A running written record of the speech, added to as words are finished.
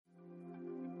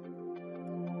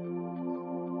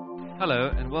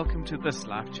Hello and welcome to this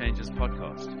Life Changes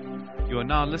podcast. You are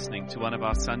now listening to one of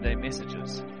our Sunday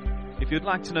messages. If you'd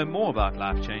like to know more about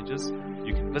Life Changes,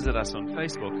 you can visit us on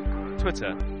Facebook,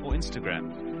 Twitter, or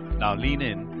Instagram. Now lean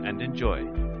in and enjoy.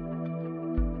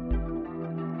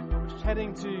 I was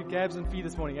chatting to Gabs and Fee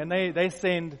this morning, and they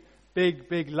send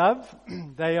big love.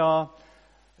 They are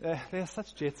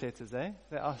such jet setters, eh?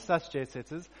 They are such jet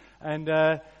setters. And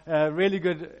really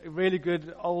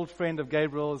good old friend of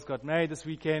Gabriel's got married this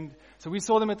weekend. So we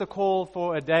saw them at the call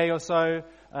for a day or so.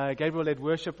 Gabriel led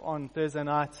worship on Thursday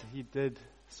night. He did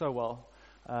so well,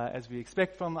 as we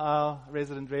expect from our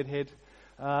resident redhead.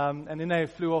 And then they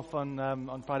flew off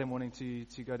on Friday morning to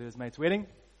go to his mate's wedding.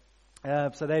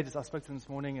 So I spoke to them this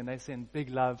morning, and they send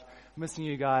big love, missing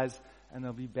you guys, and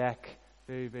they'll be back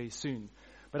very soon.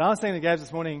 But I was saying to Gabs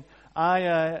this morning,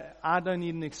 I don't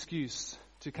need an excuse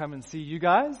to come and see you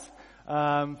guys.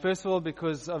 First of all,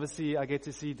 because obviously I get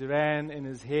to see Duran in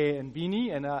his hair and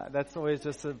beanie, and that's always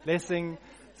just a blessing.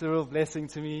 It's a real blessing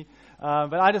to me.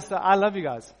 But I love you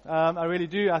guys. I really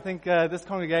do. I think this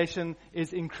congregation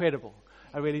is incredible.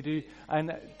 I really do.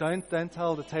 And don't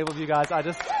tell the table of you guys.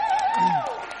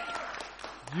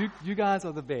 You guys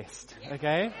are the best.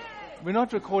 Okay? We're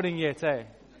not recording yet, eh?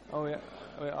 Oh yeah.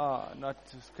 We are not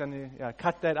just going to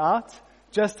cut that out,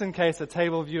 just in case a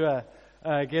table viewer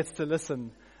gets to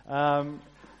listen.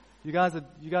 You guys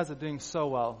are doing so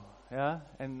well, yeah.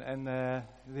 And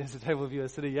there's a table viewer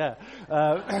sitting, yeah.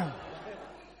 I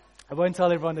won't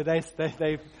tell everyone that they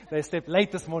stepped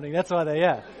late this morning. That's why they're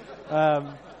here.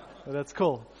 But that's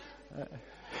cool.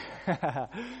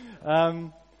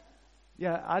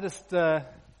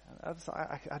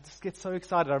 I just get so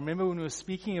excited. I remember when we were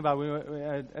speaking about,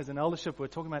 as an eldership, we were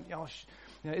talking about,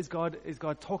 is God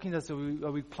talking to us?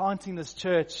 Are we planting this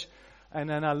church? And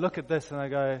then I look at this and I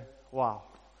go, wow,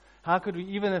 how could we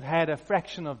even have had a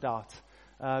fraction of doubt?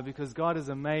 Because God is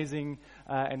amazing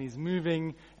and He's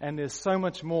moving, and there's so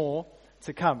much more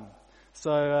to come.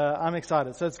 So I'm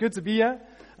excited. So it's good to be here.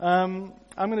 I'm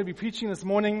going to be preaching this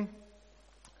morning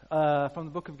from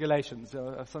the book of Galatians.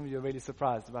 Some of you are really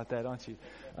surprised about that, aren't you?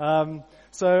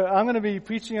 So I'm going to be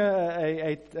preaching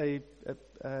a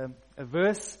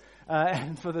verse,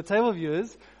 and for the table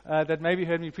viewers that maybe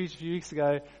heard me preach a few weeks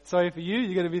ago, sorry for you.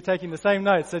 You're going to be taking the same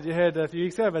notes that you heard a few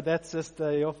weeks ago, but that's just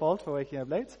your fault for waking up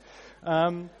late.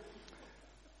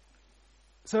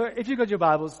 So if you've got your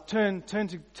Bibles, turn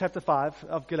to chapter 5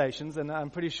 of Galatians, and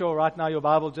I'm pretty sure right now your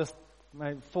Bible just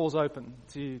falls open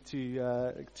to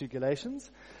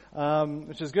Galatians.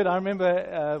 Which is good. I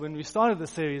remember when we started the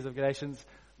series of Galatians,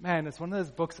 man, it's one of those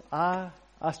books I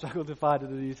struggle to find in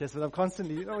the New Testament. I'm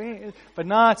constantly, but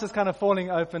now it's just kind of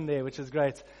falling open there, which is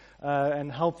great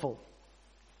and helpful.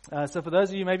 So for those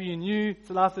of you, maybe you're new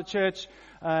to Life of the Church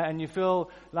and you feel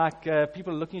like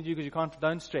people are looking at you because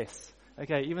don't stress.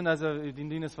 Okay, even those who've been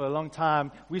doing this for a long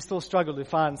time, we still struggle to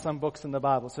find some books in the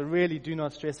Bible. So really do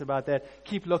not stress about that.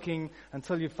 Keep looking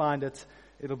until you find it.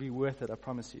 It'll be worth it, I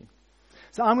promise you.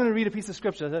 So I'm going to read a piece of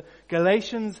scripture.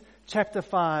 Galatians chapter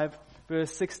 5,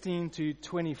 verse 16 to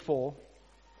 24.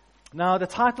 Now, the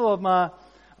title of my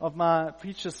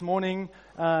preach this morning,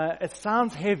 it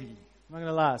sounds heavy. I'm not going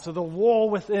to lie. So the war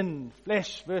within,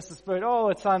 flesh versus spirit. Oh,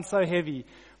 it sounds so heavy.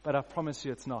 But I promise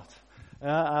you it's not.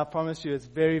 I promise you it's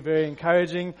very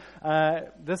encouraging.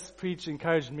 This preach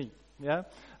encouraged me. Yeah.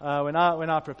 When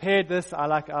I prepared this, I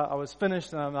was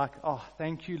finished, and I'm like, oh,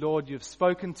 thank you, Lord, you've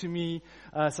spoken to me.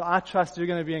 So I trust you're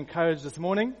going to be encouraged this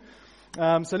morning.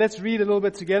 So let's read a little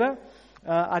bit together.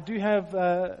 I do have,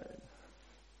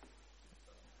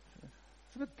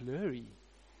 it's a bit blurry.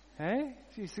 Hey?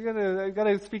 You got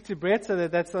to speak to Brett so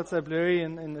that's not so blurry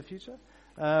in the future.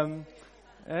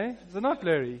 Hey? Is it not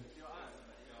blurry?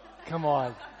 Come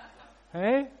on.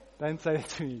 Hey? Don't say that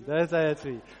to me. Don't say that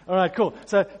to me. All right, cool.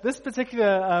 So this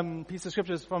particular piece of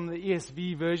scripture is from the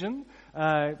ESV version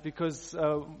because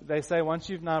they say once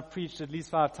you've now preached at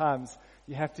least 5 times,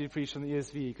 you have to preach from the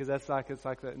ESV because it's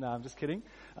like that. No, I'm just kidding.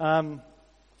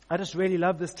 I just really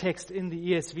love this text in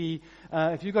the ESV.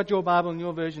 If you've got your Bible in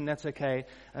your version, that's okay.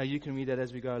 You can read it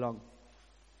as we go along.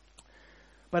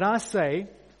 But I say,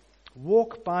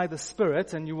 walk by the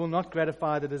Spirit, and you will not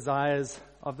gratify the desires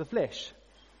of the flesh.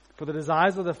 For the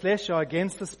desires of the flesh are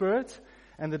against the Spirit,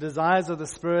 and the desires of the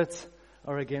Spirit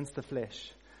are against the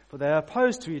flesh. For they are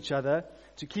opposed to each other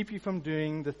to keep you from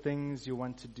doing the things you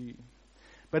want to do.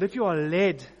 But if you are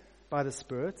led by the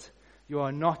Spirit, you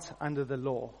are not under the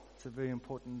law. It's a very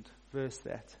important verse,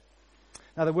 that.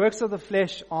 Now the works of the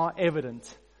flesh are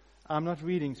evident. I'm not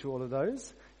reading through all of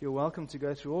those. You're welcome to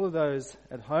go through all of those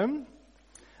at home.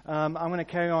 I'm going to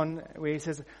carry on where he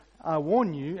says, I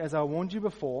warn you, as I warned you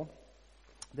before,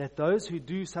 that those who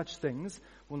do such things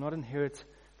will not inherit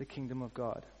the kingdom of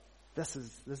God. This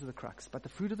is the crux. But the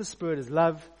fruit of the Spirit is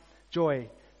love, joy,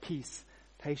 peace,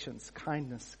 patience,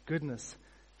 kindness, goodness,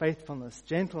 faithfulness,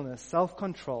 gentleness,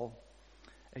 self-control.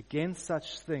 Against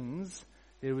such things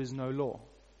there is no law.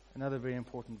 Another very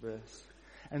important verse.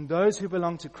 And those who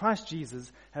belong to Christ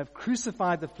Jesus have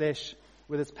crucified the flesh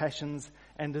with its passions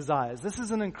and desires. This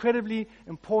is an incredibly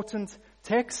important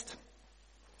text,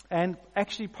 and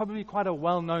actually probably quite a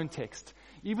well-known text.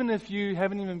 Even if you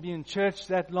haven't even been in church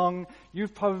that long,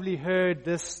 you've probably heard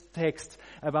this text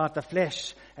about the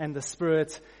flesh and the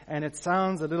spirit, and it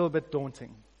sounds a little bit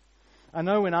daunting. I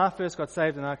know when I first got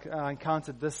saved and I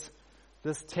encountered this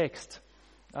text,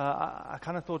 I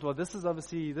kind of thought, well, this is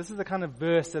the kind of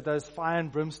verse that those fire and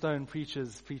brimstone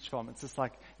preachers preach from. It's just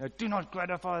like, do not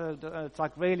gratify. It's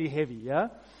like really heavy, yeah.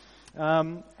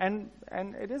 And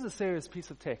it is a serious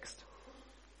piece of text.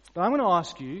 But I'm going to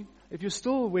ask you, if you're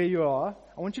still where you are,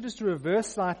 I want you just to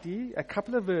reverse slightly a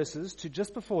couple of verses to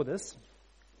just before this,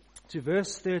 to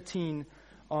verse 13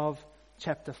 of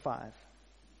chapter 5.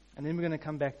 And then we're going to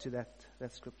come back to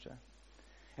that scripture.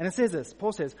 And it says this,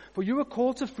 Paul says, "For you were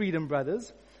called to freedom,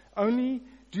 brothers, only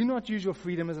do not use your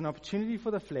freedom as an opportunity for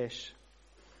the flesh,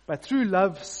 but through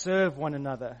love serve one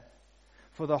another.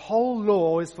 For the whole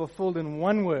law is fulfilled in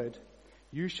one word,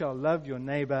 you shall love your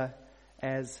neighbor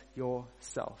as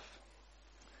yourself."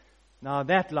 Now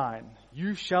that line,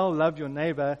 you shall love your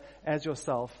neighbor as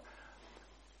yourself,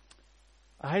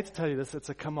 I hate to tell you this, it's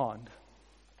a command.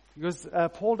 Because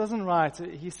Paul doesn't write,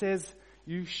 he says,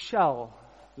 you shall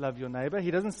love your neighbor.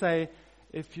 He doesn't say,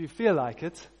 if you feel like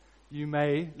it, you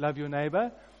may love your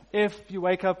neighbor. If you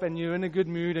wake up and you're in a good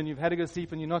mood and you've had a good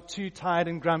sleep and you're not too tired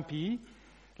and grumpy,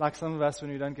 like some of us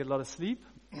when we don't get a lot of sleep,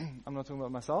 I'm not talking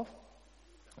about myself,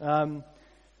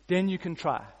 then you can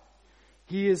try.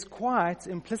 He is quite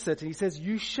implicit. He says,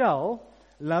 you shall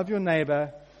love your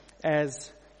neighbor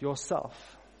as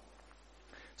yourself.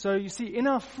 So you see, in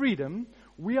our freedom,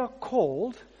 we are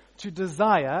called to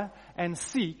desire and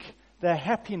seek the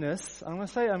happiness. I'm going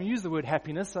to use the word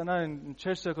happiness. I know in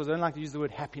church circles they don't like to use the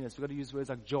word happiness. We've got to use words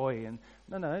like joy. And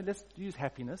no, let's use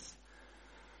happiness.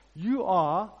 You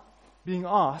are being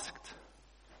asked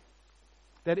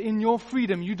that in your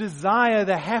freedom you desire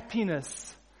the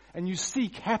happiness and you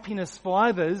seek happiness for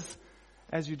others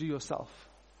as you do yourself.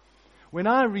 When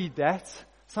I read that,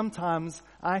 sometimes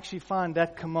I actually find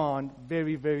that command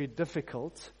very, very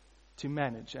difficult to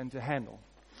manage and to handle.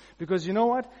 Because you know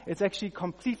what? It's actually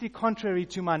completely contrary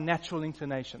to my natural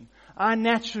inclination. I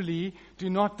naturally do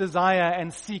not desire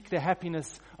and seek the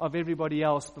happiness of everybody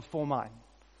else before mine.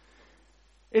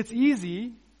 It's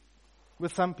easy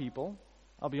with some people,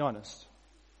 I'll be honest.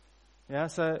 Yeah,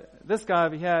 so this guy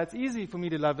over here, it's easy for me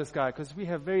to love this guy because we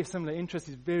have very similar interests.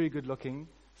 He's very good looking,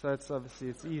 so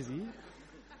it's easy.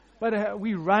 But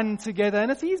we run together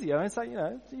and it's easy. It's like,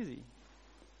 it's easy.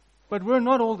 But we're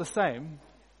not all the same.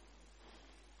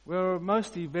 We're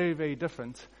mostly very, very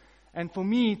different. And for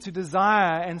me to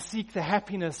desire and seek the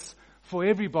happiness for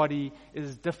everybody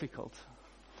is difficult.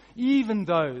 Even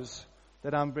those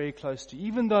that I'm very close to,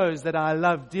 even those that I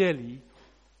love dearly,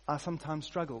 I sometimes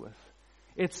struggle with.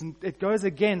 It goes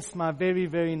against my very,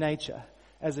 very nature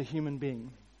as a human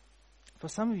being. For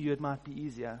some of you, it might be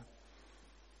easier.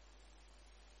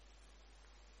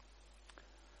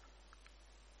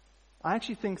 I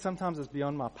actually think sometimes it's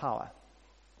beyond my power.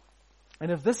 And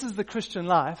if this is the Christian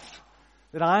life,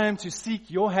 that I am to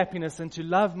seek your happiness and to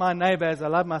love my neighbor as I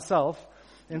love myself,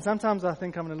 then sometimes I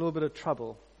think I'm in a little bit of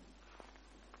trouble.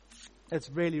 It's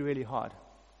really, really hard.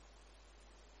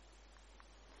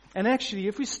 And actually,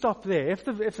 if we stop there, if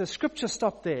the scripture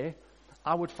stopped there,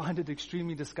 I would find it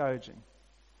extremely discouraging.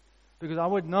 Because I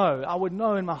would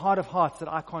know in my heart of hearts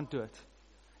that I can't do it.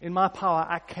 In my power,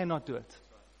 I cannot do it.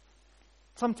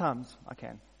 Sometimes I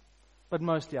can, but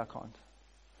mostly I can't.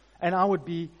 And I would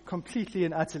be completely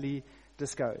and utterly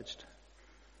discouraged.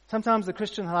 Sometimes the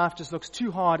Christian life just looks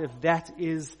too hard if that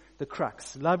is the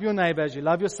crux. Love your neighbor as you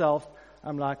love yourself.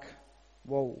 I'm like,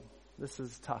 whoa, this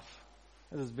is tough.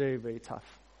 This is very, very tough.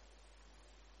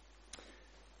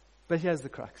 But here's the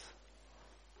crux.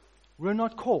 We're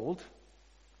not called,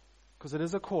 because it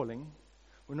is a calling,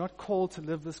 we're not called to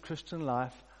live this Christian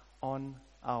life on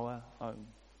our own.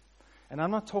 And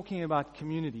I'm not talking about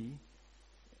community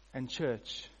and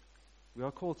church. We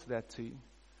are called to that too.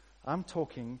 I'm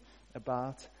talking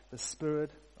about the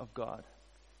Spirit of God.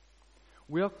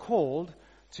 We are called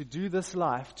to do this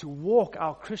life, to walk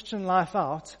our Christian life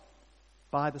out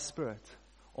by the Spirit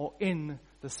or in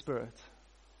the Spirit.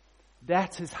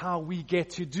 That is how we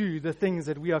get to do the things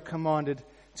that we are commanded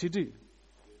to do.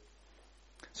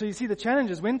 So you see, the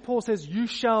challenge is when Paul says, you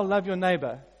shall love your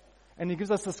neighbor, and he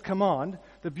gives us this command,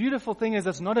 the beautiful thing is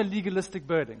it's not a legalistic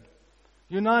burden.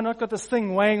 You and I not got this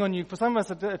thing weighing on you. For some of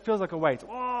us, it feels like a weight.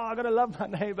 Oh, I got to love my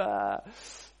neighbor.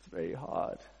 It's very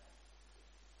hard.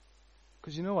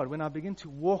 Because you know what? When I begin to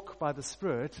walk by the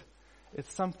Spirit,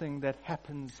 it's something that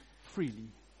happens freely.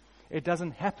 It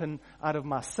doesn't happen out of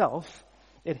myself.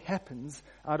 It happens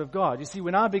out of God. You see,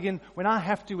 when I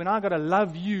got to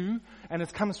love you, and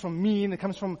it comes from me, and it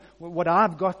comes from what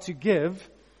I've got to give,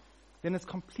 then it's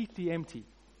completely empty.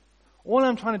 All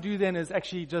I'm trying to do then is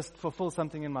actually just fulfill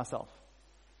something in myself.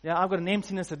 Yeah, I've got an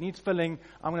emptiness that needs filling.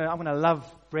 I'm gonna love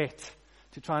Brett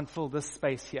to try and fill this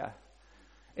space here.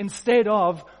 Instead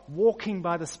of walking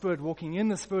by the Spirit, walking in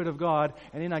the Spirit of God,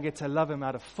 and then I get to love Him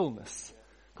out of fullness.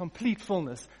 Complete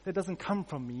fullness that doesn't come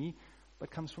from me,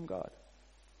 but comes from God.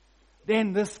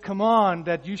 Then this command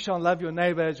that you shall love your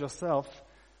neighbor as yourself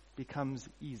becomes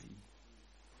easy.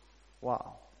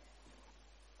 Wow.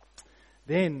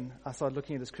 Then I start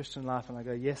looking at this Christian life and I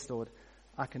go, yes, Lord,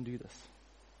 I can do this.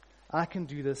 I can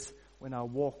do this when I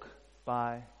walk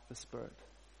by the Spirit.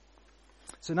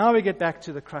 So now we get back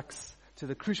to the crux, to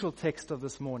the crucial text of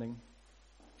this morning.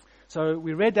 So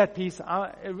we read that piece.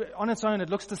 On its own, it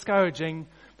looks discouraging,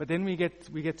 but then we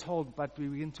get told, but we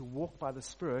begin to walk by the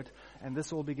Spirit, and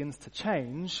this all begins to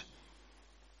change.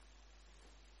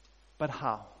 But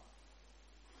how?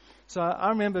 So I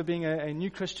remember being a new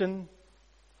Christian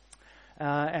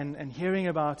and hearing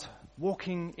about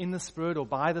walking in the Spirit or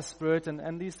by the Spirit,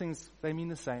 and these things, they mean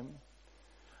the same.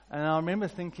 And I remember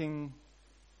thinking,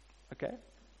 okay,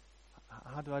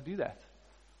 how do I do that?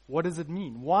 What does it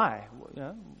mean? Why?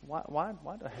 Why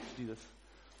do I have to do this?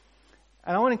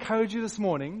 And I want to encourage you this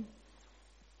morning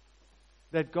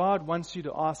that God wants you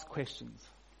to ask questions.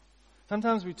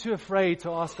 Sometimes we're too afraid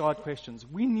to ask God questions.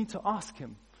 We need to ask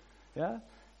Him. Yeah?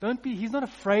 He's not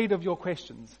afraid of your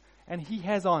questions. And He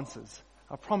has answers.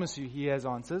 I promise you He has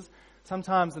answers.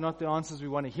 Sometimes they're not the answers we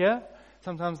want to hear.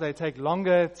 Sometimes they take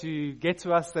longer to get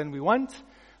to us than we want.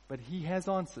 But He has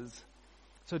answers.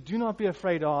 So do not be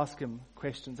afraid to ask Him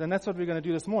questions. And that's what we're going to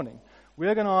do this morning.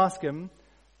 We're going to ask Him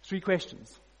 3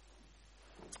 questions.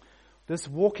 This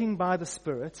walking by the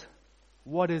Spirit,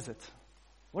 what is it?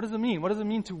 What does it mean? What does it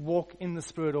mean to walk in the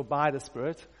Spirit or by the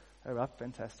Spirit? Oh, right,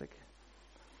 fantastic.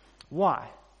 Why?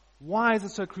 Why is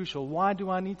it so crucial? Why do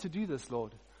I need to do this,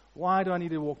 Lord? Why do I need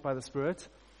to walk by the Spirit?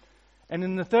 And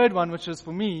then the third one, which is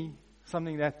for me,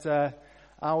 something that I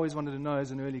always wanted to know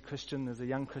as an early Christian, as a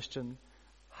young Christian,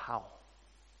 how?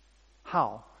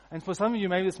 How? And for some of you,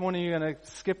 maybe this morning you're going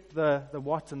to skip the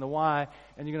what and the why,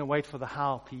 and you're going to wait for the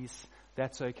how piece.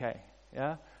 That's okay.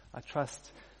 Yeah? I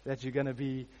trust that you're going to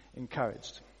be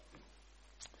encouraged.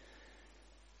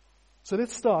 So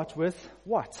let's start with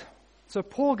what? So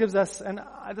Paul gives us, and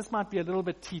this might be a little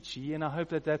bit teachy, and I hope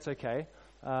that that's okay.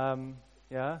 Some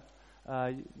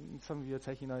of you are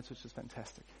taking notes, which is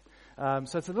fantastic.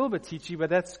 So it's a little bit teachy, but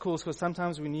that's cool because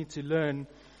sometimes we need to learn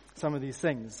some of these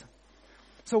things.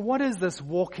 So what is this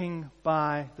walking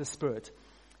by the Spirit?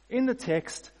 In the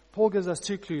text, Paul gives us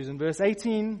 2 clues, in verse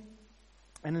 18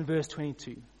 and in verse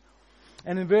 22.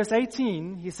 And in verse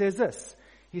 18, he says this.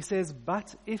 He says,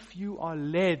 but if you are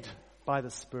led by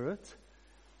the Spirit,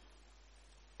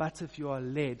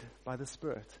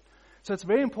 So it's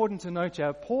very important to note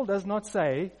here, Paul does not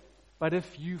say, but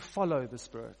if you follow the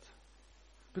Spirit.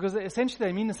 Because essentially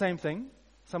they mean the same thing.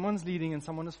 Someone's leading and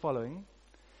someone is following.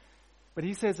 But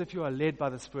he says if you are led by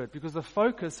the Spirit, because the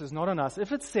focus is not on us.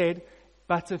 If it said,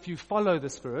 but if you follow the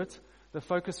Spirit, the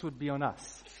focus would be on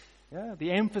us. Yeah?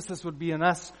 The emphasis would be on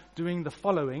us doing the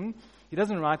following. He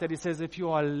doesn't write that. He says if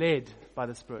you are led by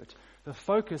the Spirit. The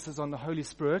focus is on the Holy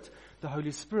Spirit. The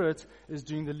Holy Spirit is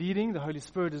doing the leading. The Holy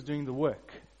Spirit is doing the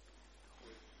work.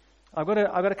 I've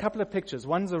got a couple of pictures.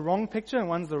 One's the wrong picture and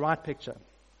one's the right picture.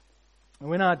 And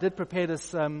when I did prepare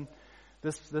this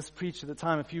preach at the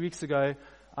time a few weeks ago,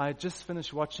 I just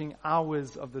finished watching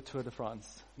hours of the Tour de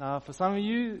France. Now, for some of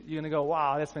you, you're going to go,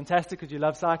 wow, that's fantastic because you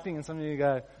love cycling. And some of you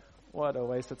go, what a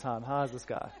waste of time. How is this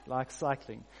guy? Like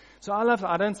cycling. So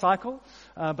I don't cycle,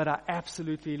 but I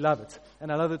absolutely love it.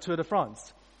 And I love the Tour de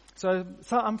France. So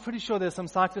I'm pretty sure there's some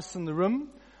cyclists in the room.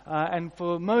 And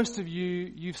for most of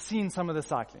you, you've seen some of the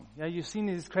cycling. Yeah, you've seen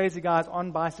these crazy guys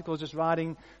on bicycles just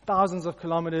riding thousands of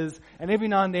kilometers. And every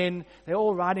now and then, they're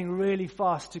all riding really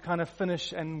fast to kind of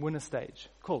finish and win a stage.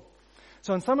 Cool.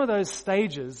 So on some of those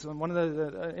stages, on one of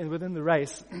the within the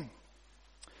race,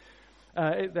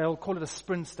 they'll call it a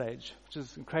sprint stage, which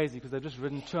is crazy because they've just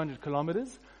ridden 200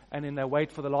 kilometers. And then they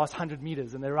wait for the last 100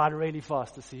 meters and they ride really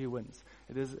fast to see who wins.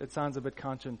 It sounds a bit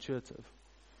counterintuitive.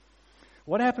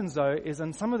 What happens, though, is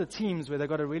in some of the teams where they've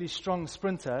got a really strong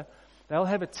sprinter, they'll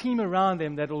have a team around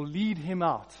them that will lead him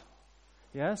out.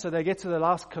 Yeah, so they get to the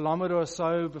last kilometer or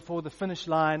so before the finish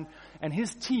line, and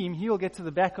his team, he'll get to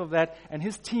the back of that, and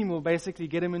his team will basically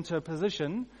get him into a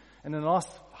position, and in the last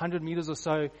 100 meters or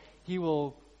so, he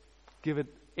will give it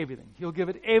everything. He'll give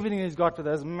it everything he's got with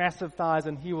those massive thighs,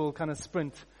 and he will kind of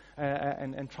sprint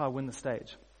and try to win the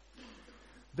stage.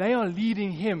 They are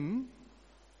leading him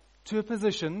to a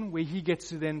position where he gets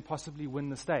to then possibly win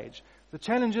the stage. The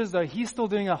challenge is, though, he's still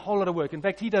doing a whole lot of work. In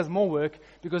fact, he does more work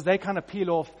because they kind of peel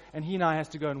off and he now has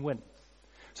to go and win.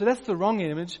 So that's the wrong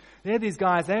image. They're these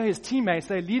guys, they're his teammates,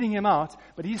 they're leading him out,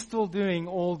 but he's still doing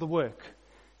all the work.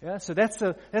 Yeah, so that's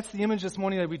the image this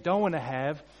morning that we don't want to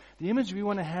have. The image we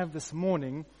want to have this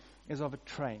morning is of a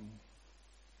train,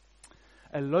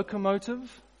 a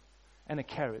locomotive, and a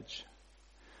carriage.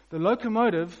 The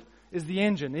locomotive is the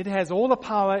engine. It has all the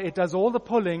power. It does all the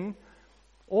pulling.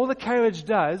 All the carriage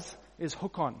does is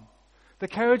hook on. The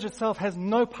carriage itself has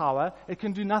no power. It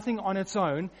can do nothing on its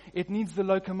own. It needs the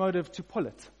locomotive to pull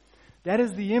it. That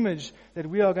is the image that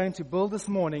we are going to build this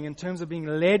morning in terms of being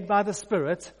led by the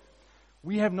Spirit.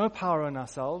 We have no power in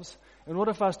ourselves. In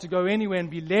order for us to go anywhere and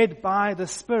be led by the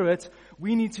Spirit,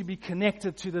 we need to be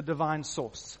connected to the divine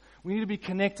source. We need to be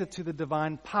connected to the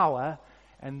divine power,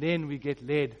 and then we get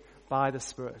led by the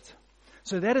Spirit.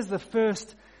 So that is the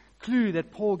first clue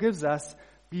that Paul gives us.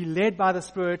 Be led by the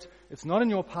Spirit. It's not in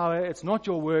your power. It's not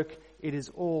your work. It is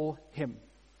all Him.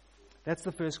 That's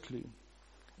the first clue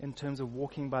in terms of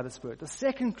walking by the Spirit. The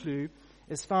second clue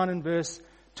is found in verse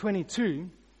 22.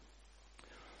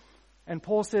 And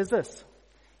Paul says this.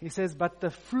 He says, but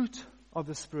the fruit of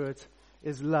the Spirit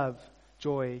is love,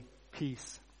 joy,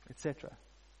 peace, etc.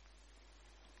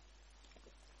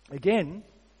 Again,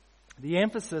 the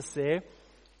emphasis there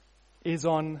is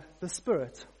on the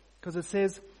Spirit, because it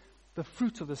says the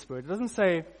fruit of the Spirit. It doesn't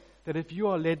say that if you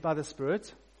are led by the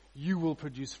Spirit, you will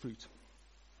produce fruit.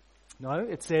 No,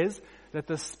 it says that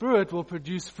the Spirit will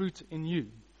produce fruit in you.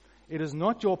 It is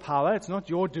not your power. It's not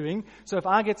your doing. So if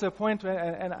I get to a point where,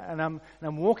 and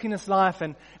I'm walking this life,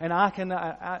 and I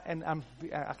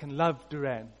can love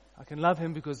Duran. I can love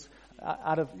him because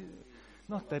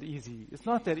not that easy. It's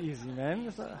not that easy, man.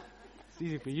 It's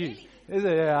easy for you. Is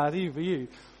it? Yeah, it's easy for you.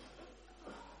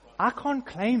 I can't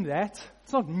claim that.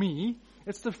 It's not me.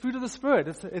 It's the fruit of the Spirit.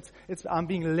 It's I'm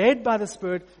being led by the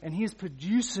Spirit, and He is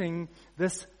producing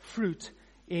this fruit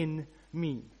in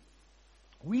me.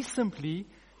 We simply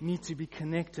need to be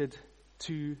connected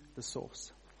to the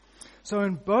source. So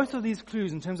in both of these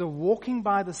clues, in terms of walking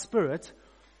by the Spirit,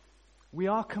 we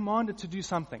are commanded to do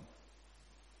something.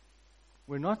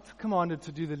 We're not commanded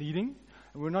to do the leading,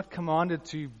 and we're not commanded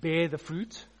to bear the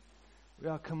fruit.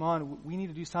 We need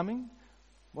to do something.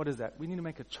 What is that? We need to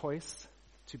make a choice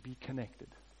to be connected.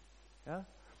 Yeah?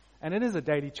 And it is a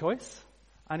daily choice.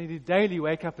 I need to daily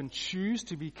wake up and choose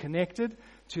to be connected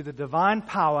to the divine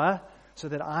power so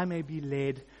that I may be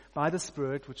led by the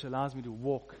Spirit, which allows me to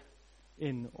walk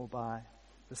in or by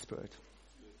the Spirit.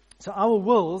 So our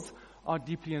wills are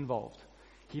deeply involved.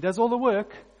 He does all the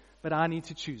work, but I need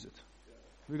to choose it.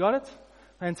 We got it?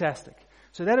 Fantastic.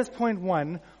 So that is point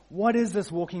one. What is this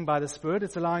walking by the Spirit?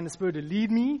 It's allowing the Spirit to lead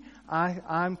me.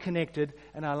 I'm connected,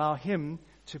 and I allow Him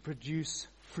to produce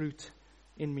fruit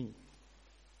in me.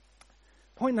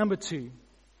 Point number two,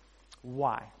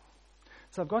 why?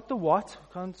 So I've got the what.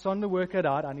 I'm starting to work it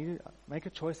out. I need to make a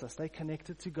choice. I stay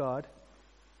connected to God.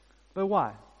 But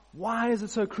why? Why is it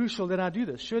so crucial that I do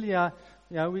this? Surely,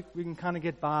 we can kind of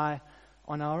get by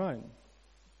on our own.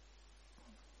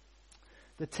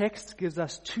 The text gives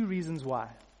us two reasons why.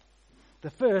 The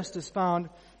first is found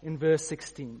in verse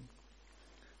 16.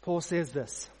 Paul says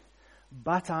this,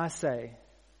 but I say,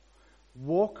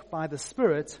 walk by the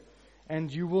Spirit,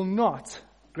 and you will not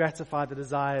gratify the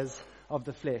desires of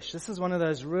the flesh. This is one of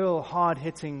those real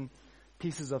hard-hitting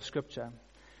pieces of Scripture.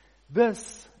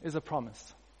 This is a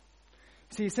promise.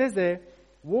 See, he says there,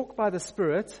 walk by the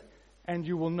Spirit, and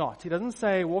you will not. He doesn't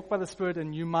say, walk by the Spirit,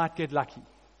 and you might get lucky.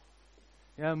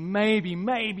 Maybe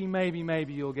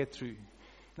you'll get through.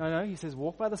 No, he says,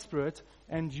 walk by the Spirit,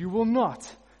 and you will not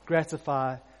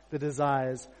gratify the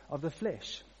desires of the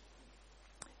flesh.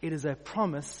 It is a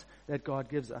promise that God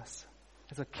gives us.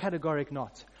 It's a categoric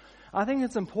not. I think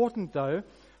it's important, though,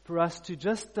 for us to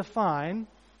just define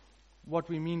what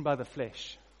we mean by the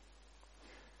flesh.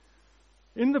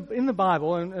 In the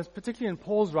Bible, and particularly in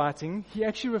Paul's writing, he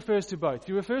actually refers to both.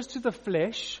 He refers to the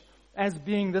flesh as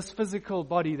being this physical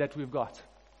body that we've got.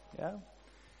 Yeah?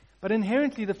 But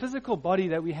inherently, the physical body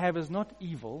that we have is not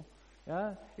evil.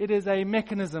 Yeah? It is a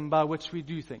mechanism by which we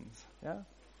do things. Yeah?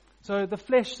 So the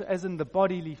flesh, as in the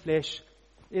bodily flesh,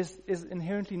 is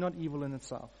inherently not evil in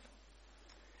itself.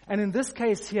 And in this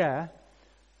case here,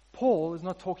 Paul is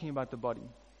not talking about the body.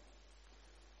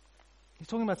 He's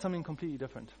talking about something completely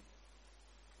different.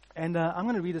 And I'm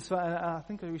going to read this. I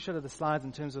think we should have the slides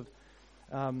in terms of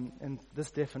in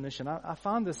this definition. I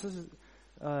found this. This is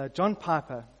John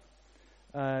Piper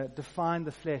defined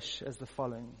the flesh as the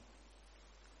following.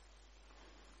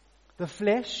 The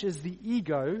flesh is the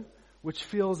ego which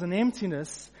feels an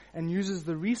emptiness and uses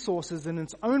the resources in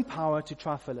its own power to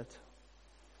try fill it.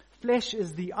 Flesh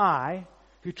is the I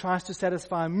who tries to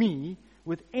satisfy me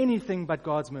with anything but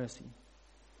God's mercy.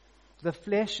 The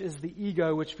flesh is the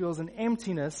ego which feels an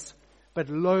emptiness but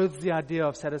loathes the idea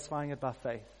of satisfying it by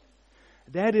faith.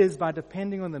 That is, by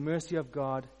depending on the mercy of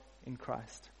God in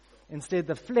Christ. Instead,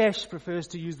 the flesh prefers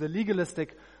to use the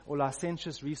legalistic or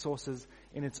licentious resources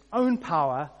in its own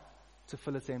power to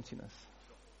fill its emptiness.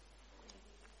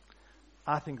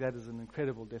 I think that is an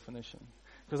incredible definition.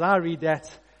 Because I read that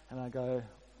and I go,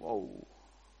 whoa.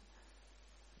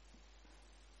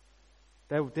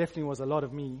 That definitely was a lot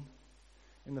of me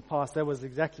in the past. That was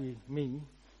exactly me.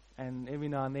 And every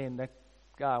now and then that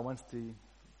guy wants to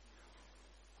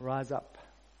rise up.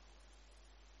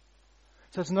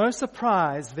 So it's no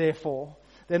surprise, therefore,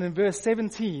 that in verse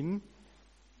 17,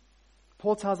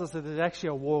 Paul tells us that there's actually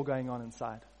a war going on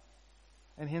inside.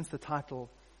 And hence the title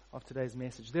of today's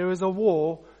message. There is a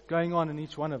war going on in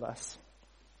each one of us.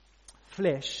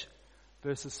 Flesh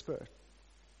versus spirit.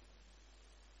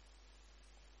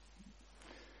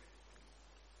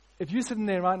 If you're sitting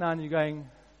there right now and you're going,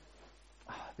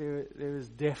 there is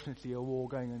definitely a war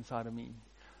going inside of me,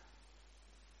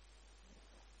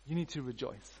 you need to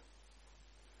rejoice.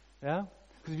 Yeah?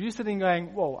 Because if you're sitting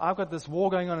going, whoa, I've got this war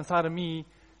going on inside of me,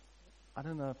 I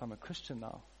don't know if I'm a Christian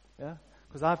now. Yeah?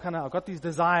 Because I've got these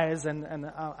desires and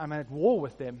I'm at war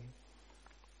with them.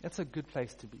 That's a good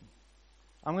place to be.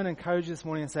 I'm going to encourage you this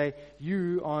morning and say,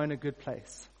 you are in a good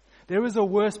place. There is a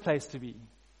worse place to be.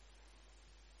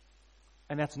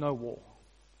 And that's no war.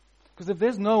 Because if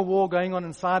there's no war going on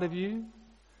inside of you,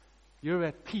 you're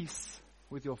at peace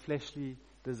with your fleshly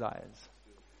desires.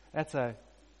 That's a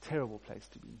terrible place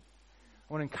to be.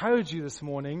 I want to encourage you this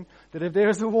morning that if there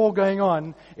is a war going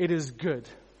on, it is good.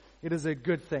 It is a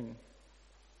good thing.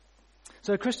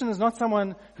 So a Christian is not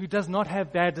someone who does not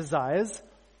have bad desires.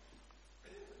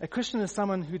 A Christian is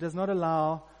someone who does not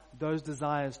allow those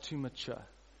desires to mature.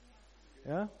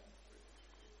 Yeah?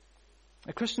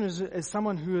 A Christian is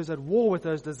someone who is at war with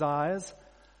those desires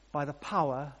by the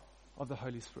power of the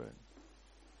Holy Spirit.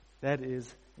 That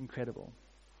is incredible.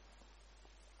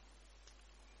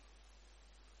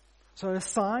 So a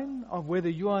sign of whether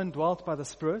you are indwelt by the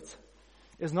Spirit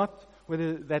is not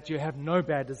whether that you have no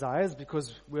bad desires,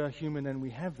 because we are human and we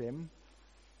have them.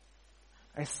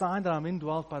 A sign that I'm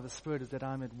indwelt by the Spirit is that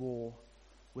I'm at war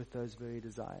with those very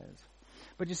desires.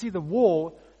 But you see, the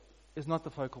war is not the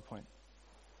focal point.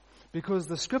 Because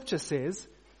the Scripture says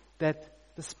that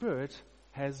the Spirit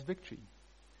has victory.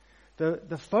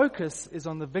 The focus is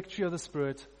on the victory of the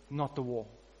Spirit, not the war.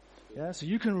 Yeah? So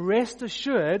you can rest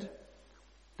assured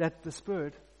that the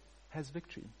Spirit has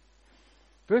victory.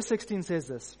 Verse 16 says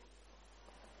this.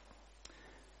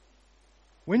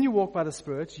 When you walk by the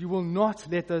Spirit, you will not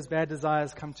let those bad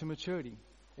desires come to maturity.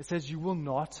 It says you will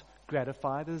not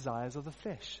gratify the desires of the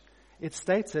flesh. It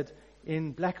states it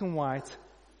in black and white,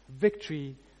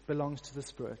 victory belongs to the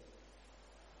Spirit.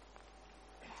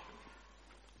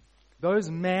 Those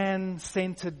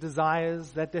man-centered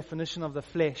desires, that definition of the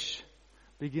flesh,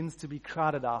 begins to be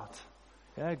crowded out.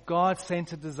 Yeah?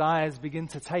 God-centered desires begin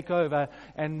to take over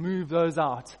and move those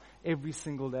out every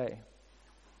single day.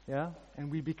 Yeah? And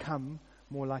we become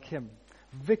more like Him.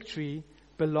 Victory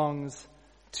belongs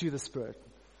to the Spirit.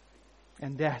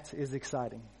 And that is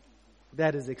exciting.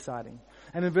 That is exciting.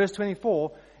 And in verse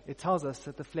 24, it tells us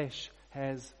that the flesh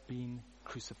has been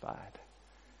crucified.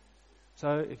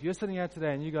 So if you're sitting here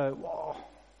today and you go, whoa,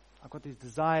 I've got these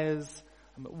desires,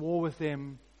 I'm at war with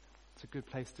them, it's a good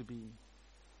place to be.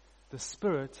 The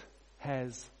Spirit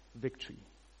has victory.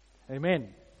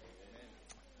 Amen.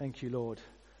 Thank you, Lord.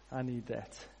 I need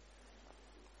that.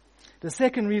 The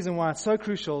second reason why it's so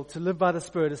crucial to live by the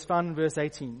Spirit is found in verse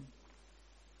 18.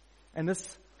 And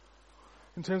this,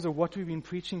 in terms of what we've been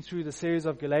preaching through the series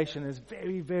of Galatians, is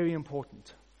very, very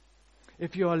important.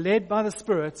 If you are led by the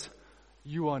Spirit,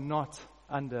 you are not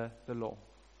under the law.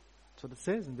 That's what it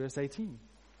says in verse 18.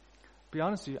 Be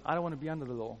honest with you, I don't want to be under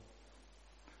the law.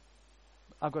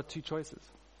 I've got two choices.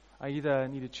 I either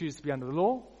need to choose to be under the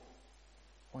law,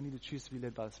 or I need to choose to be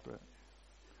led by the Spirit.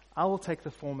 I will take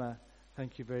the former.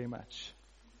 Thank you very much.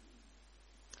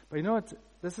 But you know what?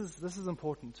 This is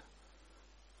important.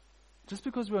 just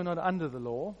because we are not under the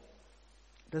law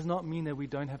does not mean that we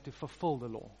don't have to fulfill the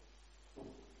law.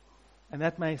 And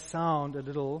that may sound a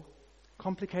little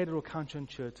complicated or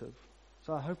counterintuitive.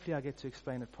 So hopefully I get to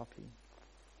explain it properly.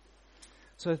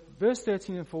 So verse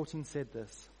 13 and 14 said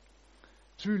this: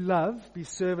 through love be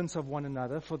servants of one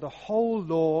another, for the whole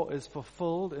law is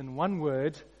fulfilled in one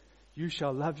word, you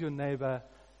shall love your neighbor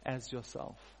as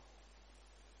yourself.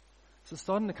 So it's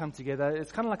starting to come together.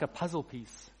 It's kind of like a puzzle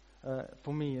piece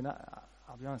for me. And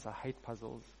I'll be honest, I hate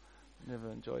puzzles.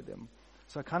 Never enjoyed them.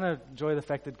 So I kind of enjoy the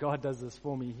fact that God does this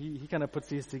for me. He kind of puts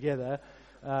these together,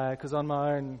 because on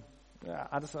my own,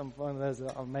 I'm one of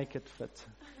those, I'll make it fit.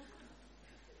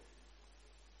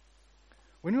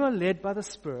 When we are led by the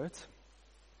Spirit,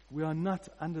 we are not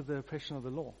under the oppression of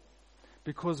the law.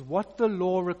 Because what the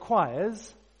law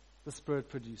requires, the Spirit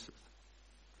produces.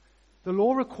 The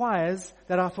law requires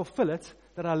that I fulfill it,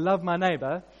 that I love my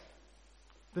neighbor.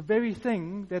 The very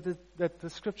thing that the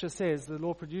Scripture says the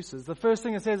law produces, the first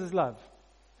thing it says is love.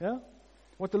 Yeah?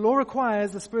 What the law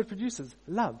requires, the Spirit produces.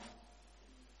 Love.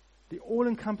 The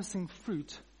all-encompassing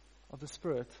fruit of the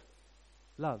Spirit.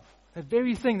 Love. That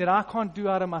very thing that I can't do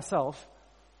out of myself,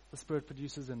 the Spirit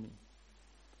produces in me.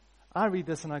 I read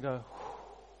this and I go,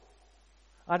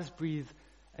 I just breathe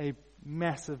a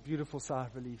massive, beautiful sigh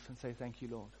of relief and say, thank you,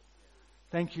 Lord.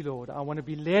 Thank you, Lord. I want to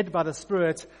be led by the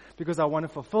Spirit because I want to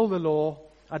fulfill the law.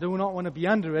 I do not want to be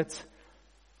under it,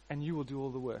 and you will do all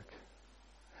the work.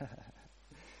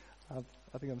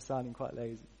 I think I'm sounding quite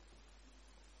lazy.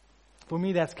 For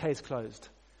me, that's case closed.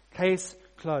 Case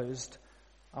closed.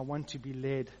 I want to be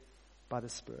led by the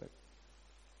Spirit.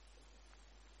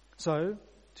 So,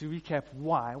 to recap,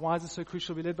 why? Why is it so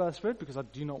crucial to be led by the Spirit? Because I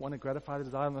do not want to gratify the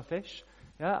desire of the flesh.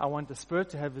 Yeah, I want the Spirit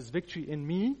to have His victory in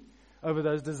me over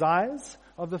those desires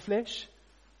of the flesh.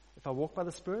 If I walk by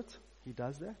the Spirit, He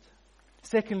does that.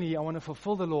 Secondly, I want to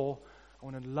fulfill the law. I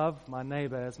want to love my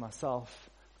neighbor as myself.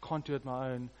 I can't do it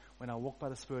my own. When I walk by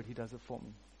the Spirit, He does it for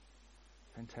me.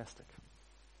 Fantastic.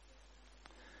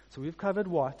 So we've covered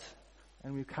what,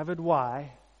 and we've covered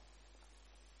why.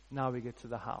 Now we get to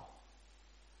the how.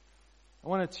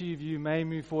 One or two of you may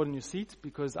move forward in your seat,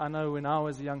 because I know when I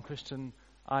was a young Christian,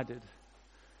 I did.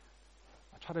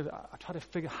 I try to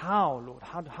figure how, Lord,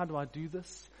 how do I do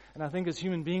this? And I think as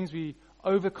human beings, we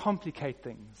overcomplicate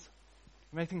things.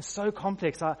 We make things so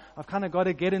complex. I've kind of got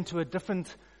to get into a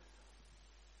different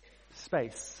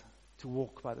space to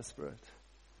walk by the Spirit.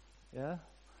 Yeah?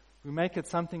 We make it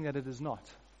something that it is not.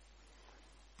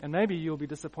 And maybe you'll be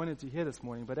disappointed to hear this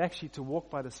morning, but actually to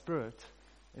walk by the Spirit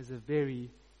is a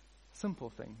very simple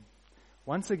thing.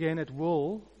 Once again, it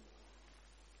will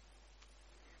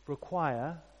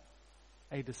require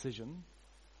a decision.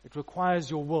 It requires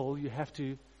your will. You have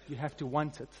to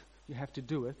want it. You have to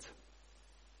do it.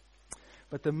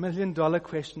 But the million-dollar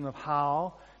question of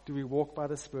how do we walk by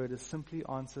the Spirit is simply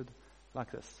answered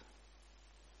like this.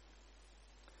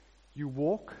 You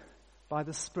walk by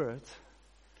the Spirit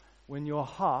when your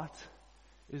heart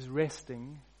is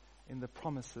resting in the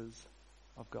promises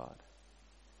of God.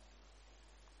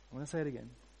 I want to say it again.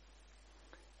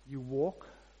 You walk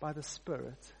by the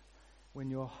Spirit when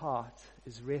your heart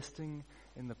is resting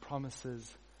in the promises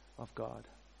of God.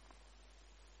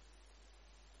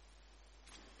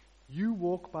 You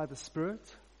walk by the Spirit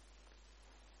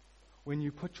when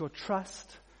you put your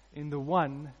trust in the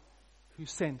one who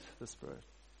sent the Spirit.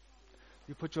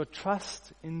 You put your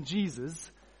trust in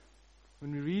Jesus.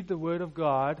 When we read the Word of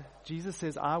God, Jesus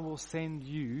says, I will send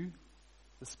you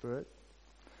the Spirit.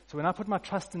 So when I put my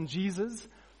trust in Jesus,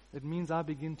 it means I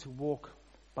begin to walk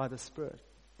by the Spirit.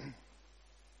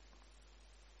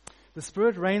 The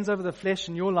Spirit reigns over the flesh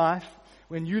in your life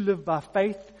when you live by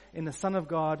faith in the Son of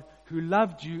God who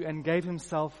loved you and gave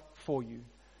Himself for you,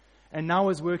 and now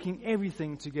is working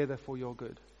everything together for your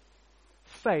good.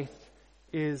 Faith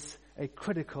is a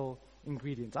critical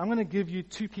ingredient. I'm going to give you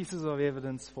two pieces of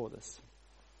evidence for this.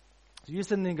 So you're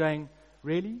sitting there going,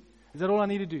 really? Is that all I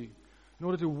need to do? In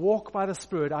order to walk by the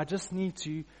Spirit, I just need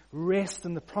to rest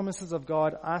in the promises of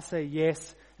God. I say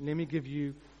yes, and let me give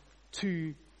you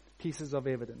two pieces of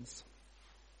evidence.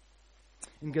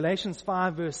 In Galatians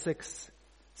 5 verse 6 it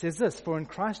says this, for in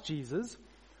Christ Jesus,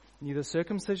 neither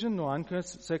circumcision nor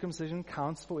uncircumcision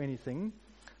counts for anything,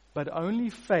 but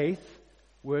only faith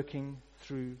working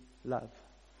through love.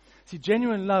 See,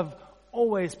 genuine faith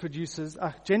always produces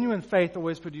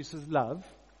love.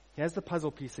 Here's the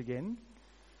puzzle piece again.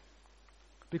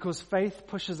 Because faith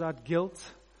pushes out guilt,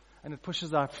 and it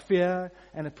pushes out fear,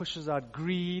 and it pushes out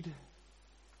greed,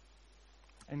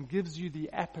 and gives you the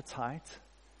appetite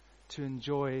to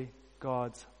enjoy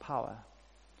God's power.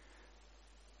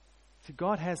 See,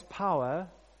 God has power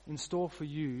in store for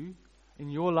you in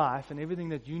your life and everything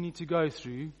that you need to go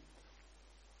through,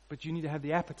 but you need to have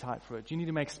the appetite for it. You need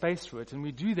to make space for it. And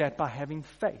we do that by having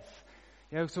faith.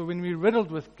 So when we're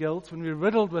riddled with guilt, when we're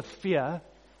riddled with fear,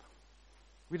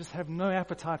 we just have no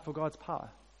appetite for God's power.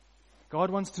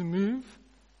 God wants to move.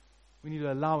 We need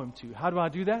to allow Him to. How do I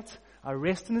do that? I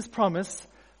rest in His promise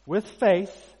with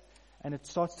faith, and it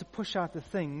starts to push out the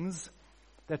things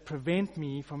that prevent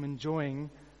me from enjoying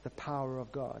the power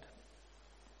of God.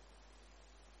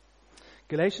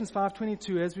 Galatians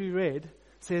 5:22, as we read,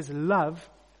 says love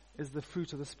is the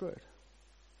fruit of the Spirit.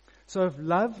 So if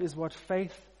love is what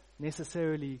faith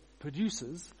necessarily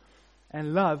produces,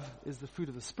 and love is the fruit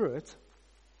of the Spirit,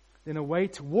 then a way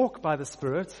to walk by the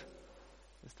Spirit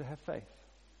is to have faith.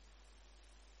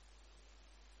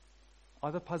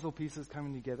 Are the puzzle pieces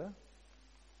coming together?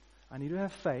 I need to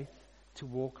have faith to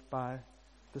walk by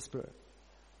the Spirit.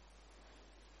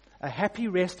 A happy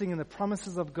resting in the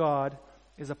promises of God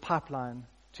is a pipeline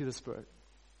to the Spirit.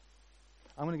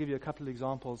 I'm going to give you a couple of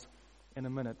examples in a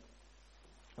minute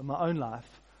of my own life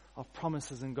of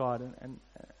promises in God. And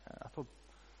I thought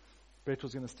Brett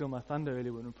was going to steal my thunder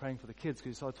earlier when we were praying for the kids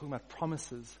because he started talking about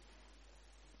promises.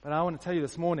 But I want to tell you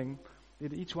this morning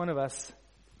that each one of us,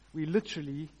 we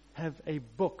literally have a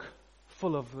book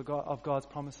full of God's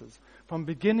promises. From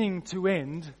beginning to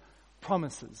end,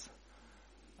 promises.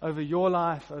 Over your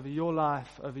life, over your life,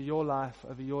 over your life,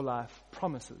 over your life,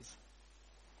 promises.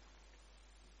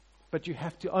 But you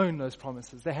have to own those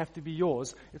promises. They have to be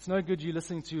yours. It's no good you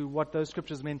listening to what those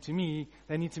scriptures meant to me.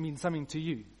 They need to mean something to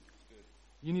you.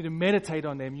 You need to meditate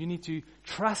on them. You need to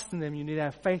trust in them. You need to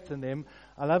have faith in them.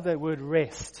 I love that word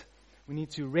rest. We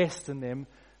need to rest in them.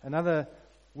 Another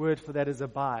word for that is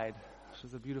abide, which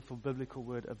is a beautiful biblical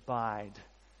word, abide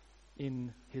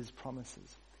in His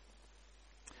promises.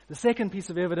 The second piece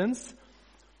of evidence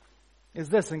is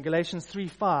this in Galatians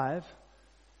 3:5.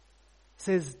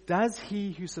 Says, does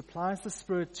He who supplies the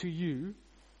Spirit to you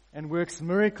and works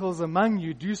miracles among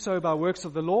you do so by works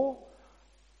of the law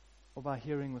or by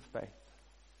hearing with faith?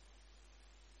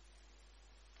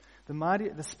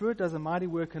 The Spirit does a mighty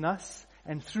work in us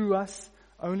and through us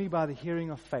only by the hearing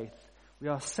of faith. We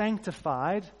are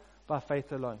sanctified by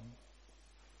faith alone.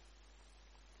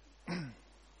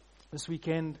 This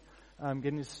weekend, I'm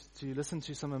getting to listen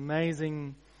to some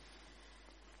amazing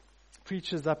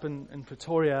preachers up in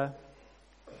Pretoria.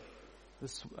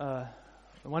 This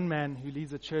one man who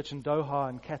leads a church in Doha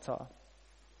in Qatar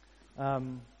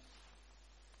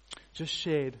just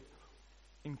shared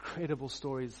incredible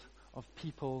stories of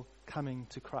people coming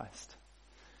to Christ.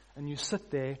 And you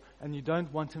sit there and you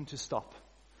don't want him to stop.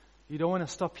 You don't want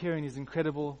to stop hearing these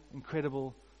incredible,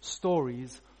 incredible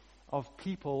stories of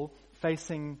people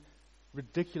facing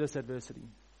ridiculous adversity,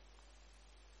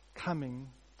 coming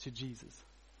to Jesus,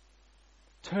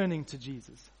 turning to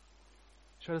Jesus.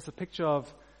 Showed us a picture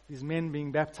of these men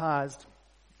being baptized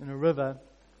in a river.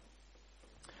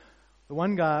 The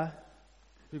one guy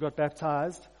who got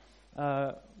baptized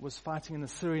was fighting in the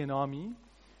Syrian army.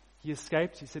 He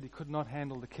escaped. He said he could not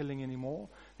handle the killing anymore.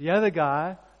 The other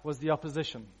guy was the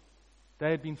opposition. They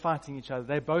had been fighting each other.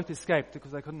 They both escaped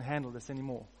because they couldn't handle this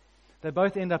anymore. They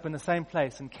both end up in the same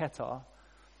place in Qatar.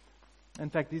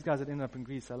 In fact, these guys had ended up in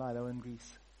Greece. I lied, they were in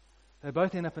Greece. They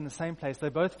both end up in the same place. They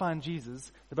both find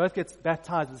Jesus. They both get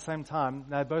baptized at the same time.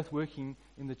 They're both working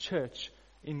in the church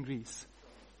in Greece.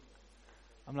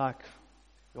 I'm like,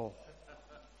 oh.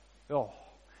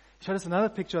 He showed us another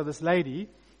picture of this lady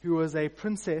who was a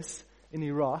princess in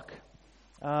Iraq,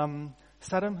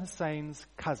 Saddam Hussein's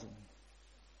cousin,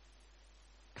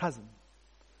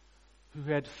 who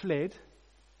had fled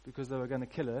because they were going to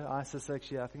kill her. ISIS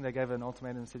actually, I think they gave her an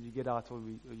ultimatum and said, you get out or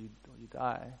you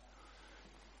die.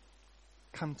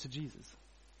 Come to Jesus.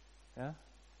 Yeah?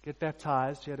 Get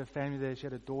baptized. She had a family there. She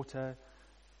had a daughter.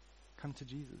 Come to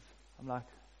Jesus. I'm like,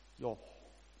 yo.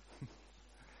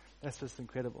 That's just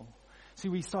incredible. See,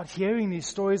 we start hearing these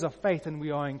stories of faith and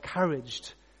we are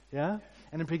encouraged. Yeah?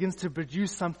 And it begins to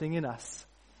produce something in us.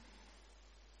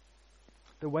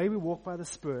 The way we walk by the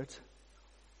Spirit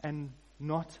and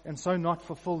so not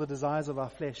fulfill the desires of our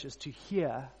flesh is to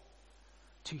hear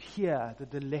the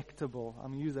delectable, I'm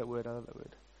going to use that word, I love that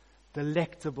word,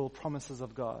 delectable promises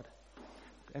of God,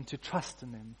 and to trust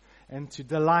in them, and to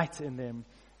delight in them,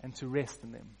 and to rest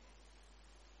in them.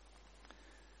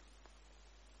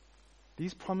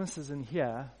 These promises in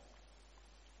here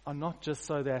are not just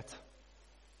so that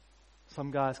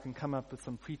some guys can come up with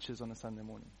some preachers on a Sunday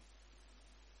morning.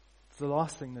 It's the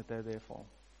last thing that they're there for.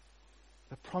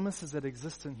 The promises that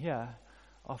exist in here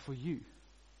are for you.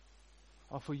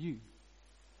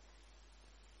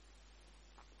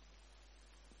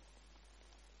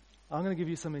 I'm going to give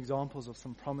you some examples of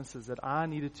some promises that I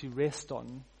needed to rest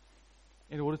on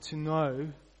in order to know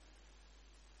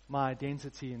my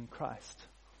identity in Christ,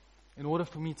 in order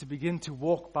for me to begin to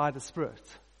walk by the Spirit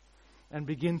and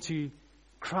begin to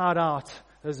crowd out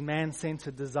those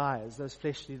man-centered desires, those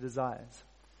fleshly desires.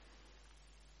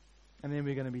 And then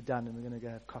we're going to be done, and we're going to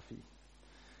go have coffee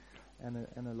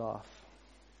and a laugh.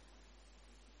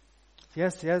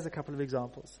 Here's a couple of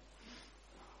examples.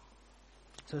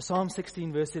 So Psalm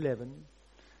 16 verse 11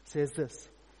 says this.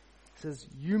 It says,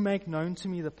 "You make known to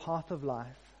me the path of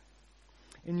life.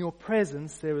 In your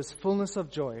presence there is fullness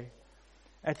of joy.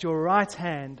 At your right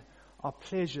hand are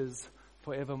pleasures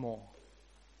forevermore."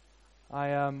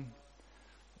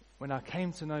 When I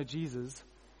came to know Jesus,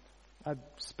 I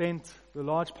spent the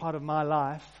large part of my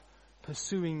life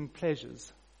pursuing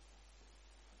pleasures,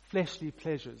 fleshly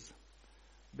pleasures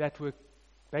that were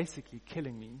basically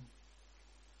killing me.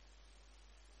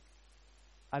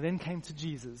 I then came to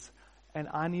Jesus, and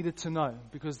I needed to know,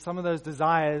 because some of those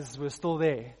desires were still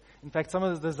there. In fact, some of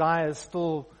those desires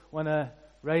still want to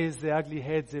raise their ugly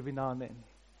heads every now and then.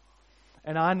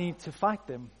 And I need to fight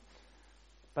them.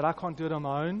 But I can't do it on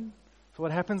my own. So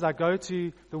what happens, I go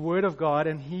to the Word of God,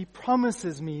 and He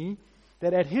promises me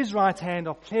that at His right hand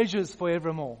are pleasures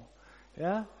forevermore.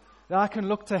 Yeah? That I can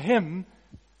look to Him,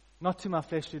 not to my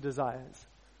fleshly desires.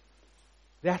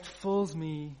 That fills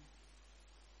me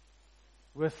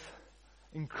with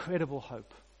incredible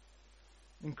hope.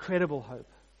 Incredible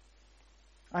hope.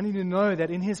 I need to know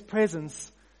that in His presence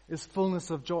is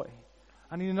fullness of joy.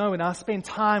 I need to know when I spend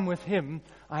time with Him,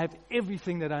 I have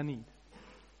everything that I need.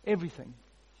 Everything.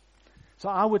 So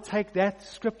I would take that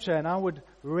scripture and I would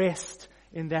rest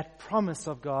in that promise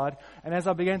of God. And as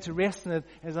I began to rest in it,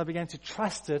 as I began to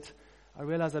trust it, I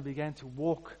realized I began to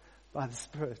walk by the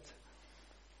Spirit.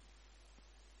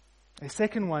 A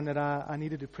second one that I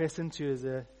needed to press into as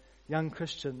a young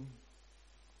Christian,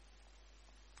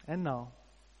 and now,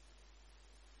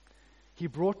 He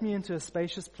brought me into a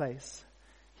spacious place.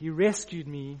 He rescued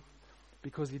me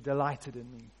because He delighted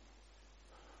in me.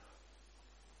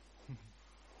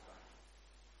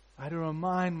 I had to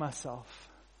remind myself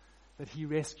that He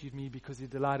rescued me because He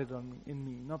delighted in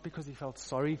me. Not because He felt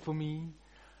sorry for me.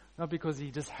 Not because He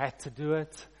just had to do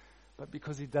it. But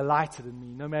because He delighted in me.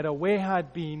 No matter where I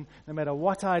had been, no matter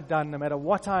what I had done, no matter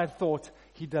what I had thought,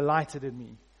 He delighted in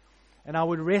me. And I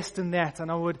would rest in that,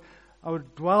 and I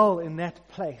would dwell in that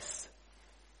place.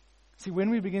 See,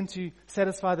 when we begin to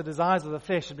satisfy the desires of the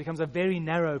flesh, it becomes a very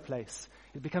narrow place.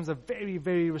 It becomes a very,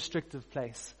 very restrictive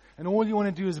place. And all you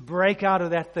want to do is break out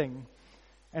of that thing.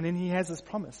 And then He has this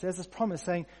promise. There's this promise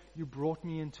saying, "You brought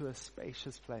me into a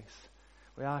spacious place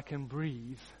where I can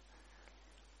breathe,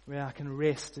 where I can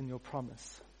rest in your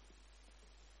promise."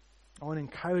 I want to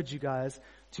encourage you guys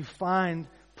to find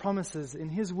promises in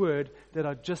His Word that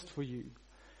are just for you.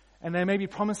 And they may be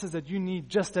promises that you need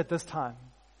just at this time.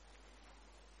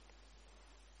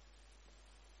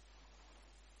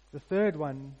 The third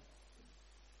one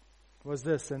was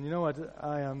this, and you know what,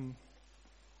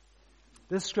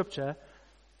 this scripture,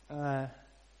 I'll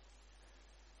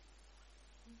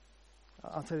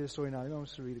tell you the story now. I want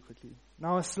to read it quickly.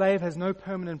 "Now a slave has no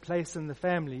permanent place in the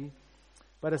family,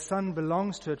 but a son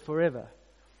belongs to it forever.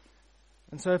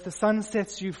 And so if the son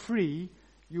sets you free,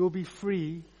 you will be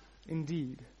free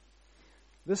indeed."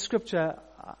 This scripture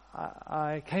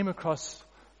I came across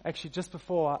actually just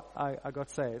before I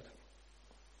got saved.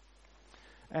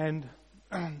 And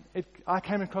I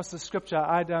came across this scripture.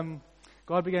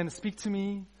 God began to speak to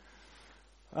me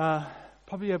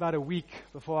probably about a week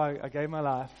before I gave my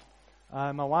life.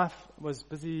 My wife was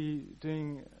busy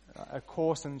doing a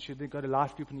course, and she did go to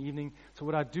life group in the evening. So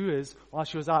what I'd do is, while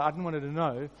she was out, I didn't want her to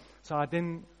know. So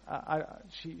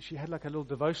she had like a little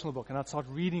devotional book, and I'd start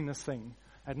reading this thing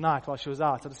at night while she was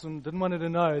out. I just didn't want her to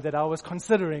know that I was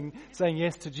considering saying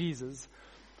yes to Jesus.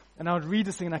 And I would read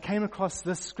this thing, and I came across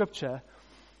this scripture.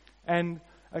 And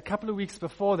a couple of weeks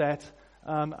before that,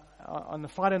 on the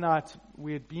Friday night,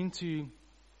 we had been to,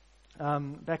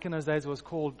 back in those days it was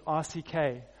called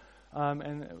RCK.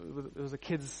 And it was a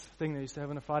kids thing they used to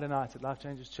have on a Friday night at Life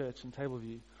Changers Church in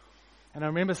Tableview. And I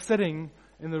remember sitting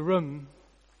in the room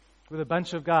with a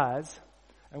bunch of guys,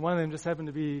 and one of them just happened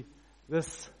to be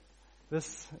this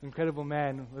incredible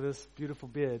man with this beautiful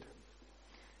beard.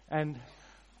 And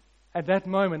at that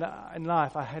moment in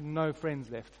life, I had no friends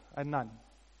left. I had none.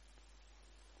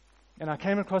 And I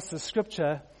came across the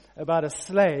scripture about a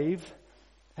slave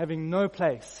having no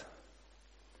place.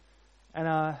 And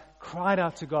I cried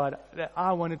out to God that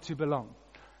I wanted to belong.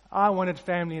 I wanted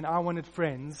family and I wanted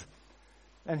friends.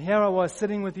 And here I was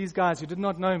sitting with these guys who did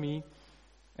not know me,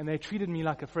 and they treated me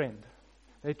like a friend.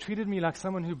 They treated me like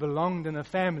someone who belonged in a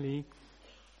family,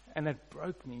 and that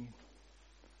broke me,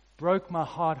 broke my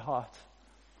hard heart,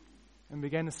 and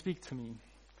began to speak to me.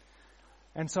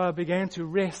 And so I began to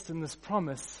rest in this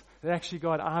promise that actually,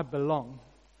 God, I belong,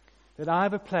 that I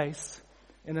have a place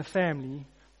in a family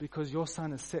because your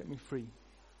Son has set me free.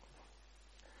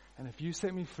 And if you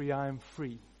set me free, I am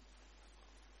free.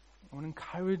 I want to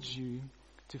encourage you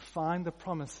to find the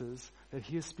promises that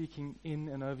He is speaking in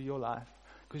and over your life.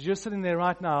 Because you're sitting there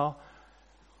right now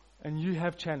and you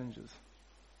have challenges.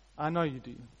 I know you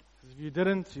do. Because if you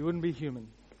didn't, you wouldn't be human.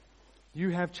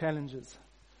 You have challenges.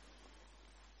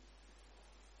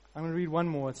 I'm going to read one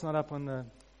more. It's not up on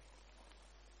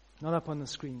the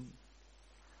screen.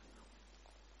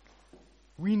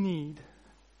 We need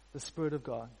the Spirit of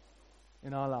God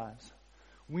in our lives.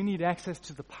 We need access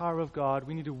to the power of God.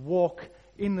 We need to walk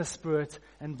in the Spirit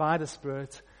and by the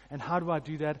Spirit. And how do I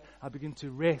do that? I begin to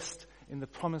rest in the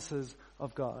promises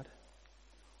of God.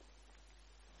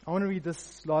 I want to read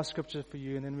this last scripture for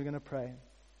you, and then we're going to pray.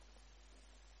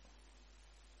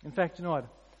 In fact, you know what?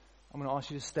 I'm going to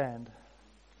ask you to stand.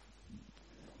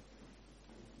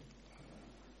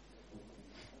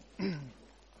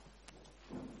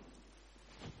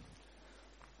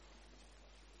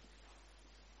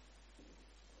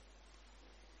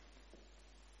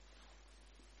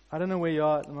 I don't know where you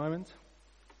are at the moment.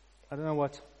 I don't know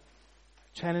what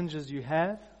challenges you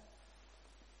have.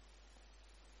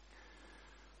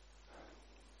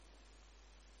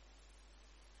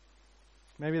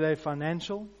 Maybe they're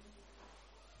financial.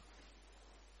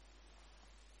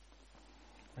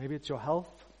 Maybe it's your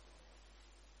health.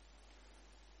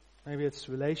 Maybe it's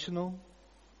relational.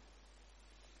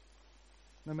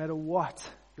 No matter what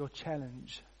your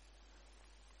challenge,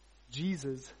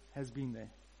 Jesus has been there.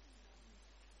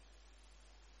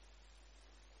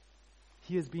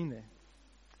 He has been there.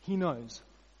 He knows.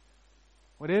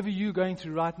 Whatever you're going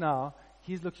through right now,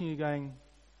 He's looking at you going,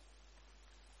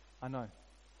 I know.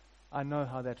 I know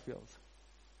how that feels.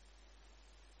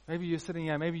 Maybe you're sitting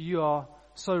here, maybe you are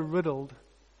so riddled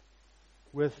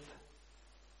with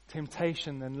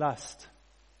temptation and lust.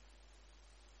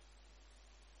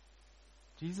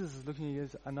 Jesus is looking at you,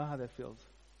 I know how that feels.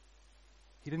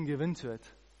 He didn't give in to it,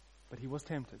 but He was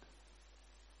tempted.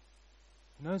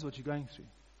 He knows what you're going through.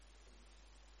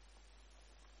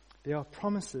 There are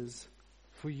promises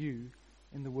for you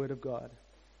in the Word of God.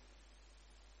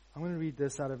 I'm going to read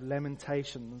this out of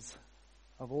Lamentations,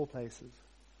 of all places.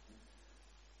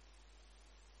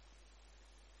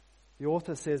 The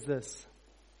author says this.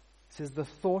 It says, the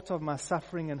thought of my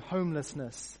suffering and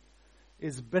homelessness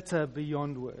is bitter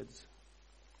beyond words.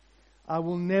 I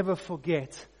will never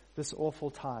forget this awful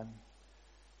time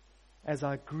as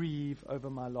I grieve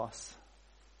over my loss.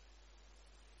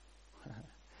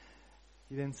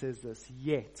 He then says this,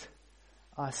 yet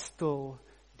I still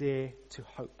dare to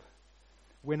hope.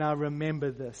 When I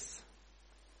remember this,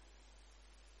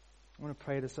 I want to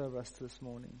pray this over us this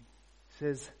morning. He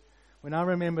says, when I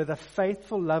remember the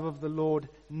faithful love of the Lord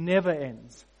never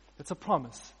ends. It's a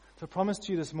promise. It's a promise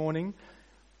to you this morning.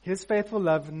 His faithful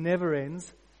love never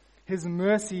ends. His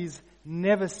mercies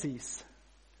never cease.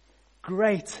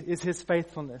 Great is His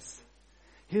faithfulness.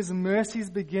 His mercies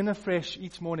begin afresh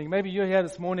each morning. Maybe you're here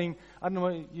this morning, I don't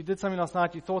know, you did something last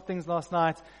night, you thought things last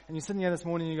night, and you're sitting here this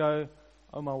morning and you go,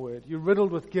 oh my word, you're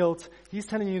riddled with guilt. He's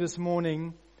telling you this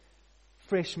morning,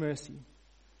 fresh mercy.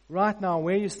 Right now,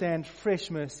 where you stand,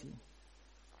 fresh mercy.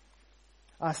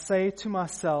 I say to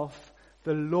myself,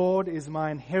 the Lord is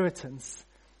my inheritance,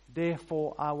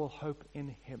 therefore I will hope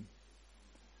in Him.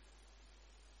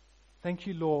 Thank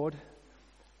you, Lord,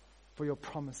 for your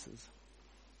promises.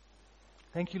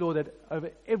 Thank you, Lord, that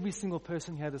over every single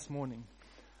person here this morning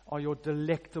are your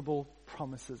delectable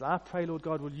promises. I pray, Lord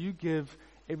God, will you give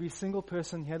every single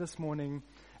person here this morning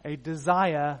a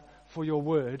desire for your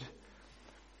word,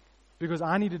 because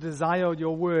I need to desire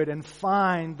your word and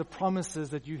find the promises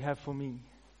that you have for me.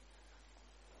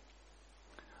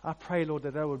 I pray, Lord,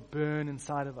 that would burn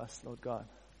inside of us, Lord God.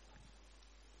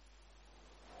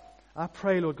 I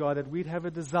pray, Lord God, that we'd have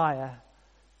a desire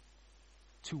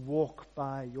to walk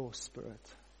by your Spirit,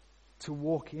 to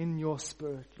walk in your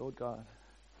Spirit, Lord God,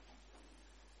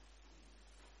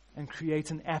 and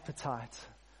create an appetite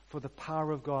for the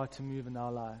power of God to move in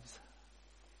our lives.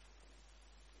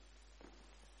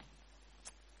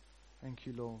 Thank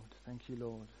you, Lord. Thank you,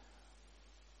 Lord.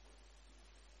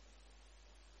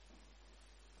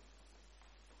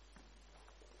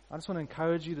 I just want to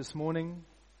encourage you this morning.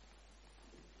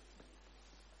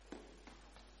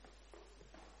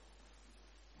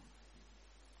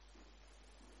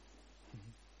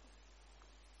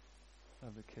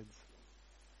 Love the kids.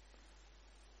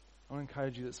 I want to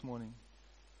encourage you this morning.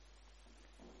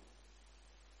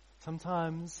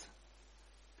 Sometimes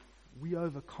we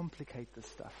overcomplicate this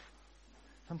stuff.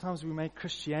 Sometimes we make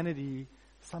Christianity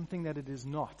something that it is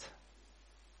not.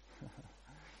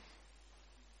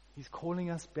 He's calling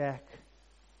us back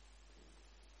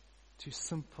to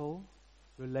simple,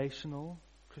 relational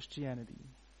Christianity.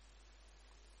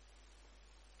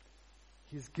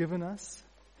 He's given us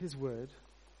His Word.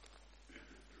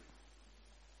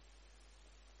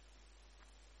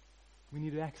 We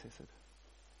need to access it.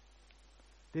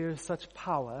 There is such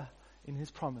power in His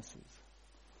promises.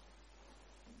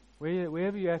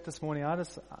 Wherever you're at this morning,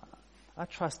 I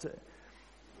trust it,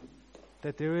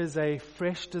 that there is a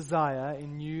fresh desire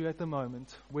in you at the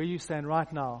moment, where you stand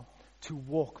right now, to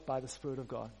walk by the Spirit of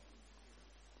God.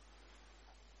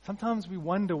 Sometimes we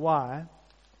wonder why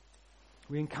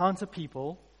we encounter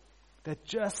people that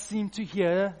just seem to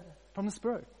hear from the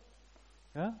Spirit.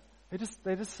 Yeah?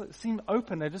 They just seem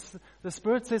open. The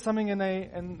Spirit says something and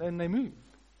they move.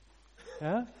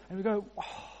 Yeah? And we go, oh,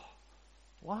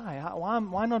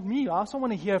 why not me? I also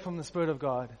want to hear from the Spirit of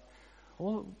God.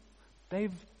 Well,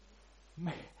 they've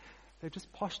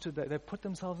just postured that. They've put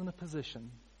themselves in a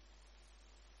position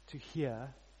to hear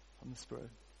from the Spirit.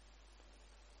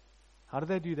 How did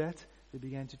they do that? They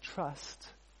began to trust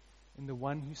in the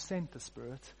one who sent the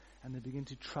Spirit, and they begin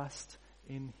to trust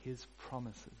in His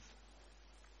promises.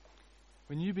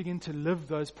 When you begin to live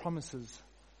those promises,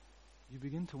 you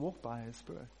begin to walk by His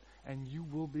Spirit, and you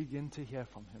will begin to hear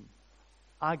from Him.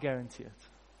 I guarantee it.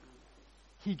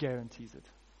 He guarantees it,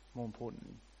 more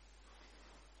importantly.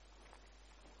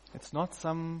 It's not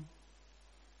some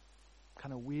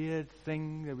kind of weird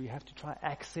thing that we have to try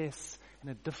access in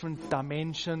a different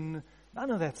dimension. None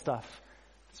of that stuff.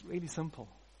 It's really simple.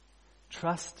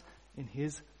 Trust in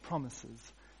His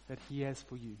promises that He has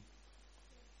for you.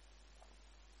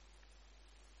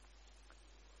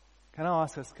 Can I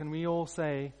ask us, can we all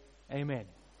say amen?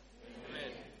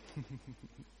 Amen.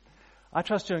 I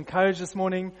trust you're encouraged this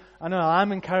morning. I know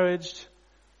I'm encouraged.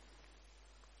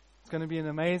 It's going to be an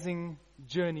amazing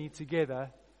journey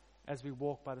together as we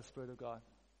walk by the Spirit of God.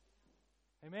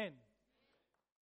 Amen.